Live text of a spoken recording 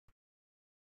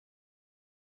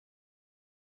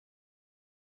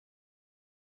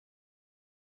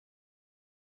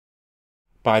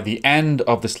By the end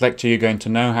of this lecture, you're going to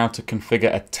know how to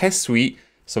configure a test suite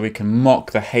so we can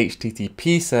mock the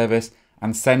HTTP service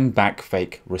and send back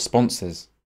fake responses.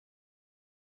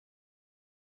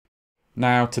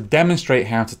 Now, to demonstrate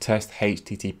how to test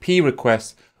HTTP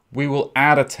requests, we will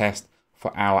add a test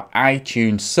for our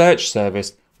iTunes search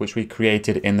service, which we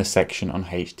created in the section on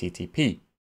HTTP.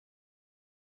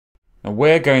 Now,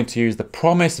 we're going to use the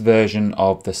promise version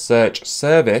of the search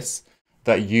service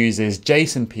that uses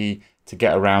Jsonp to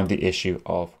get around the issue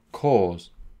of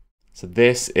CORS. So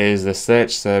this is the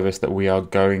search service that we are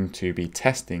going to be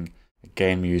testing.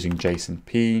 Again, using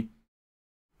Jsonp.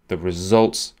 The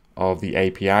results of the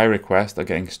API request are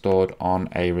getting stored on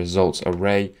a results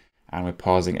array, and we're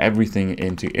parsing everything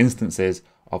into instances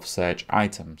of search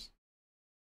items.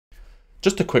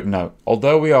 Just a quick note,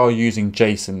 although we are using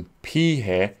Jsonp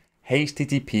here,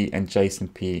 HTTP and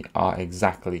Jsonp are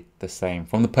exactly the same,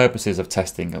 from the purposes of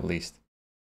testing at least.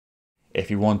 If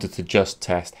you wanted to just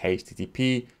test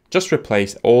HTTP, just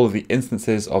replace all of the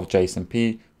instances of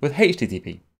Jsonp with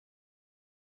HTTP.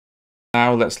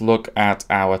 Now let's look at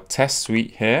our test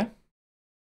suite here.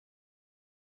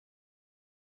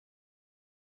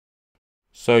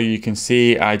 So you can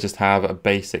see I just have a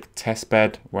basic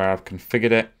TestBed where I've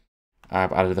configured it.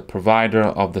 I've added the provider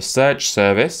of the search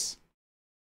service,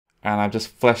 and I've just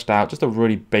fleshed out just a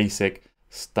really basic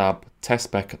stub test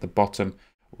spec at the bottom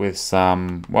with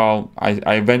some, well,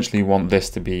 I eventually want this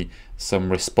to be some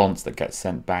response that gets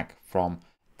sent back from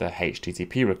the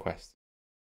HTTP request.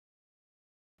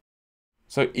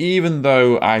 So even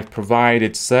though I've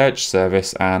provided search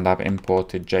service and I've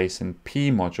imported Jsonp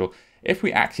module, if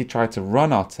we actually try to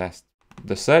run our test,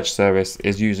 the search service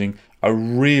is using a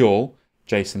real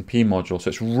Jsonp module. So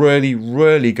it's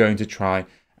really going to try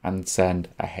and send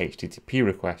a HTTP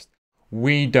request.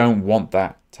 We don't want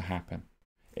that to happen.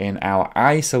 In our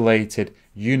isolated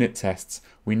unit tests,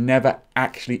 we never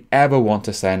actually ever want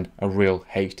to send a real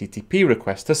HTTP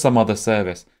request to some other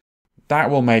service. That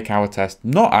will make our test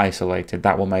not isolated.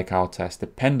 That will make our test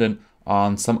dependent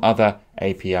on some other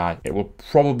API. It will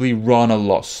probably run a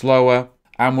lot slower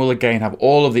and will again have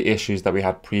all of the issues that we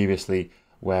had previously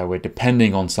where we're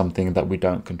depending on something that we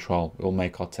don't control. It will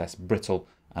make our test brittle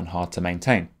and hard to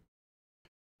maintain.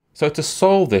 So to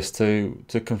solve this, to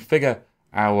configure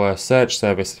our search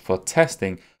service for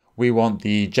testing, we want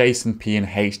the Jsonp and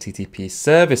HTTP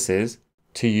services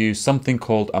to use something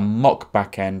called a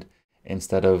MockBackend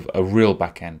instead of a real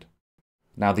backend.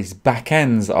 Now these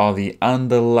backends are the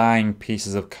underlying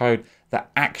pieces of code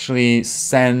that actually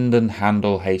send and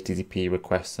handle HTTP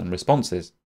requests and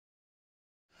responses.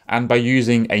 And by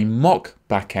using a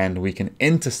MockBackend, we can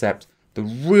intercept the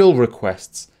real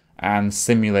requests and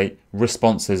simulate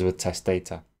responses with test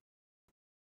data.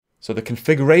 So the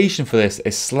configuration for this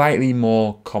is slightly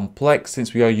more complex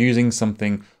since we are using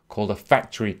something called a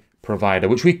factory provider,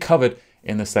 which we covered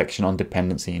in the section on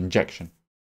dependency injection.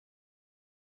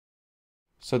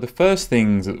 So the first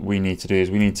things that we need to do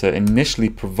is we need to initially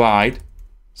provide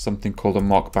something called a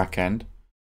MockBackend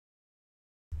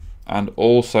and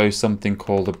also something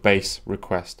called a base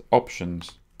request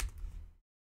options.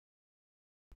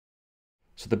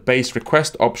 So the base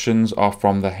request options are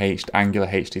from the Angular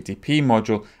HTTP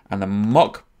module, and the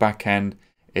MockBackend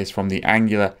is from the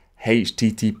Angular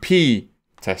HTTP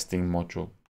testing module.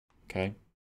 Okay.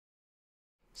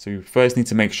 So we first need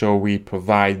to make sure we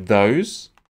provide those.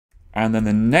 And then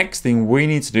the next thing we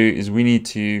need to do is we need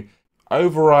to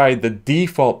override the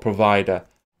default provider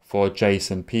for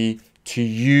Jsonp to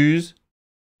use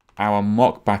our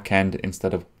MockBackend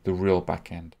instead of the real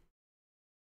backend.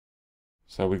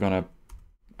 So we're going to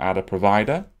add a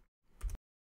provider.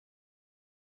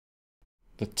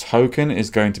 The token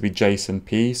is going to be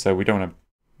Jsonp, so we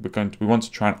want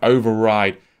to try and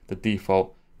override the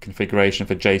default configuration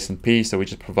for Jsonp, so we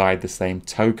just provide the same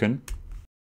token.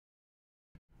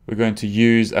 We're going to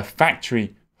use a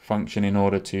factory function in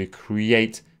order to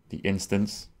create the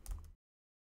instance.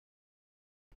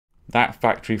 That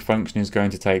factory function is going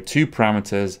to take two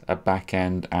parameters, a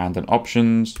backend and an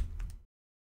options.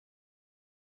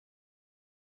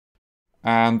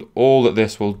 And all that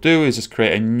this will do is just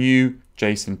create a new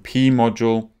Jsonp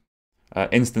module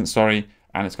instance, and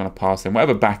it's going to pass in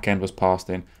whatever backend was passed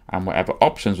in and whatever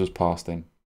options was passed in.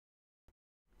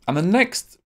 And the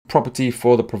next property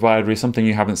for the provider is something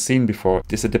you haven't seen before.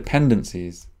 It's the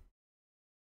dependencies.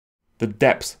 The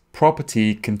depth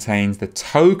property contains the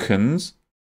tokens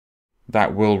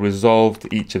that will resolve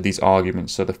to each of these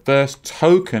arguments. So the first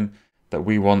token that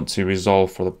we want to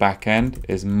resolve for the backend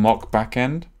is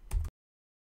MockBackend.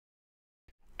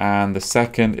 And the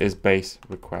second is base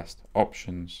request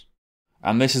options.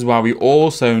 And this is why we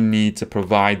also need to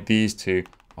provide these two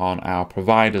on our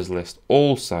providers list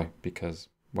also, because,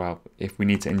 well, if we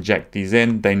need to inject these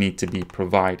in, they need to be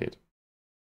provided.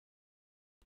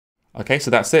 Okay,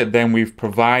 so that's it. Then we've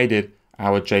provided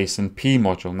our Jsonp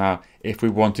module. Now, if we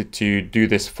wanted to do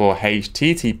this for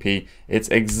HTTP, it's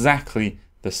exactly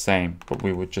the same, but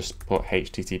we would just put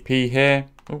HTTP here,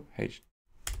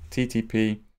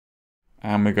 HTTP,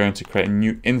 and we're going to create a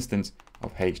new instance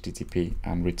of HTTP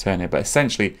and return it. But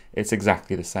essentially, it's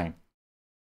exactly the same.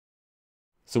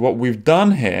 So what we've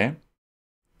done here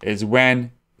is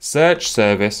when search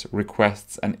service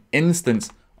requests an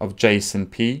instance of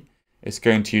Jsonp, it's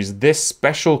going to use this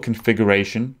special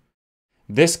configuration.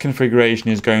 This configuration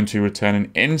is going to return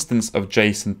an instance of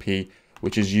Jsonp,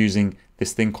 which is using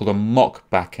this thing called a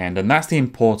MockBackend. And that's the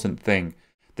important thing.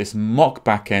 This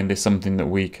MockBackend is something that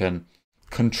we can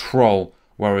control,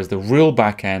 whereas the real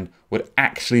backend would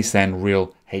actually send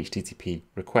real HTTP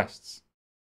requests.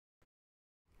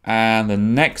 And the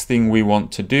next thing we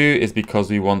want to do is,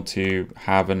 because we want to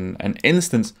have an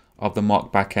instance of the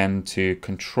MockBackend to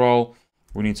control,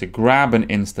 we need to grab an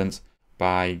instance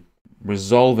by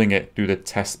resolving it through the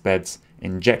TestBed's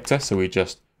injector. So we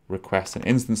just request an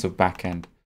instance of backend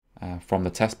from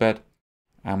the TestBed,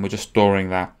 and we're just storing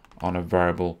that on a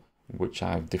variable which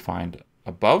I've defined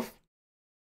above.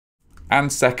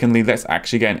 And secondly, let's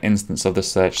actually get an instance of the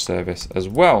search service as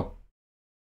well.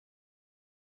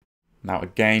 Now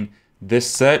again, this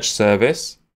search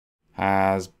service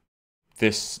has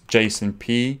this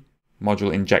Jsonp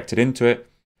module injected into it,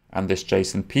 and this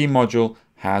Jsonp module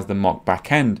has the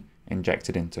MockBackend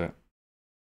injected into it.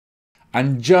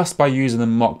 And just by using the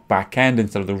MockBackend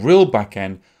instead of the real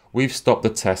backend, we've stopped the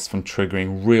test from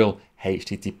triggering real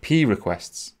HTTP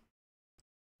requests.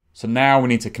 So now we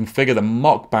need to configure the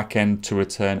MockBackend to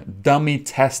return dummy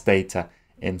test data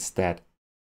instead.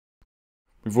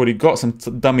 We've already got some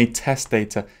dummy test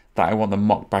data that I want the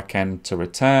MockBackend to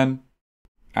return.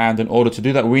 And in order to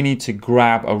do that, we need to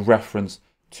grab a reference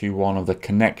to one of the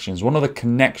connections. One of the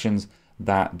connections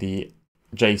that the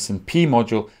Jsonp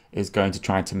module is going to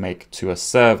try to make to a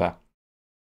server.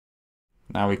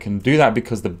 Now we can do that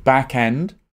because the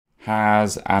backend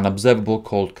has an observable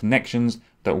called connections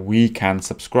that we can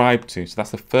subscribe to. So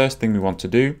that's the first thing we want to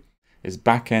do, is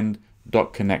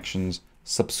backend.connections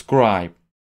subscribe.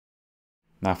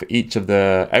 Now for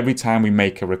every time we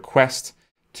make a request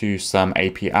to some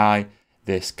API,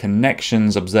 this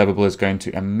connections observable is going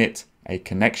to emit a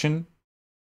connection.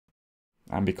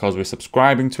 And because we're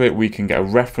subscribing to it, we can get a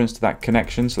reference to that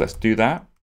connection. So let's do that.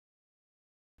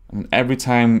 And every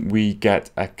time we get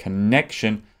a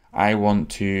connection, I want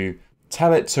to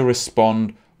tell it to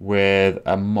respond with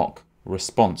a mock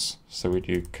response. So we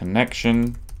do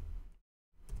connection.mock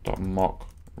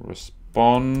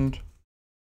respond,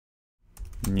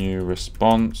 new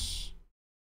response.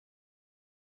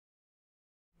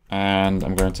 And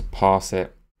I'm going to pass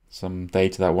it some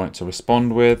data that I want it to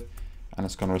respond with. And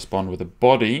it's going to respond with a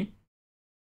body,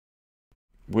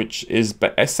 which is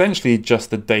essentially just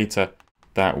the data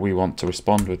that we want to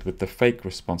respond with the fake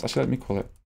response. Actually, let me call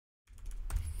it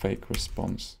fake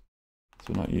response.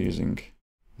 So we're not using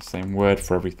the same word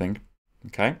for everything.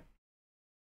 Okay.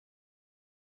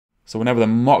 So whenever the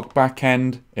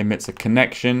MockBackend emits a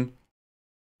connection,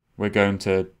 we're going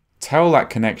to tell that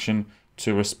connection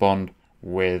to respond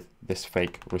with this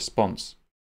fake response.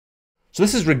 So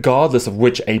this is regardless of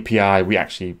which API we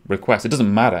actually request. It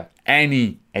doesn't matter.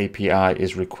 Any API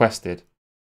is requested,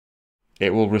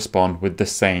 it will respond with the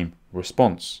same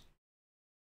response.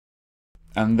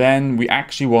 And then we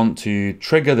actually want to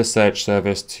trigger the search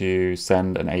service to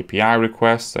send an API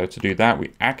request. So to do that,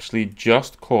 we actually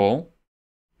just call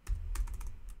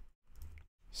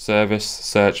service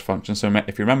search function. So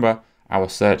if you remember, our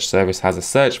search service has a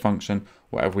search function.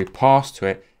 Whatever we pass to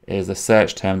it is the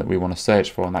search term that we want to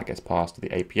search for, and that gets passed to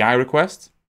the API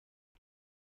request.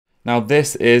 Now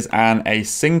this is an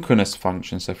asynchronous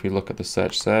function. So if we look at the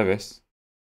search service,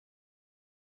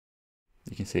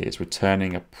 you can see it's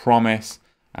returning a promise,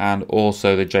 and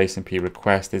also the Jsonp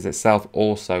request is itself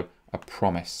also a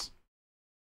promise.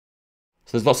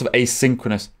 So there's lots of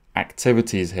asynchronous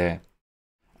activities here.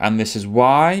 And this is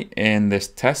why in this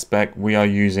test spec, we are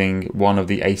using one of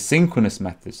the asynchronous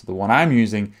methods. So the one I'm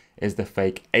using is the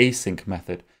fake async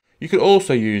method. You could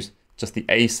also use just the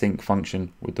async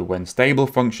function with the when stable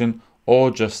function, or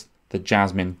just the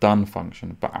Jasmine done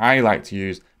function. But I like to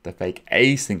use the fake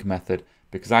async method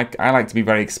because I like to be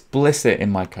very explicit in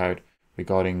my code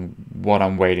regarding what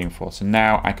I'm waiting for. So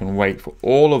now I can wait for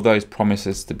all of those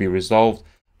promises to be resolved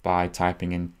by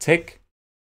typing in tick.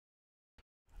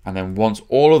 And then once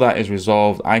all of that is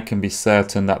resolved, I can be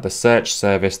certain that the search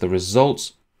service, the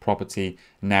results property,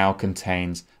 now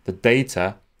contains the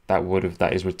data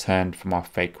that is returned from our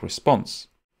fake response.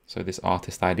 So this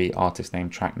artist ID, artist name,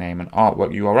 track name, and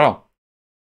artwork URL.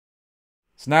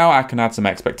 So now I can add some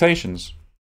expectations.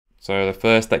 So the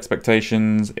first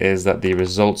expectations is that the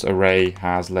results array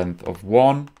has length of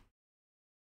 1.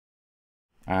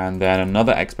 And then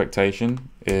another expectation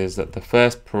is that the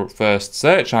first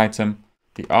search item,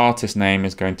 the artist name,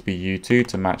 is going to be U2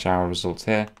 to match our results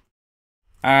here.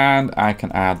 And I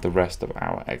can add the rest of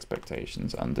our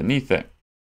expectations underneath it,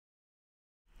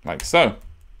 like so.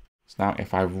 So now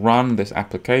if I run this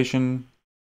application,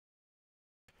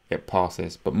 it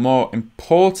passes. But more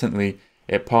importantly,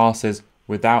 it passes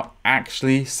without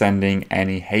actually sending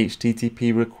any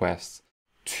HTTP requests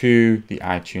to the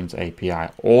iTunes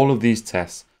API. All of these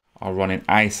tests are run in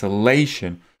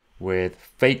isolation with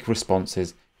fake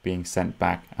responses being sent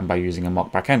back and by using a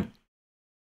MockBackend.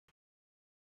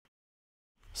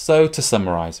 So to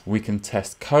summarize, we can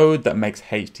test code that makes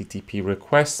HTTP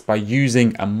requests by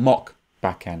using a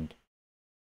MockBackend.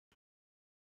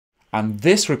 And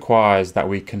this requires that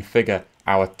we configure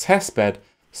our testbed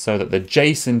so that the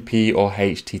Jsonp or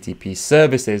HTTP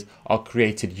services are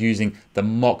created using the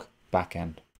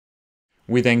MockBackend.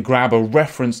 We then grab a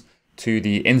reference to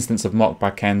the instance of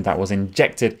MockBackend that was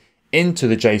injected into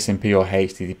the Jsonp or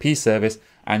HTTP service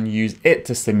and use it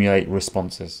to simulate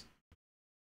responses.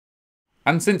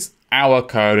 And since our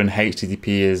code and HTTP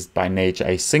is by nature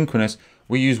asynchronous,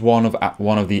 we use one of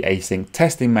the async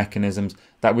testing mechanisms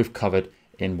that we've covered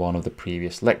in one of the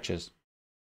previous lectures.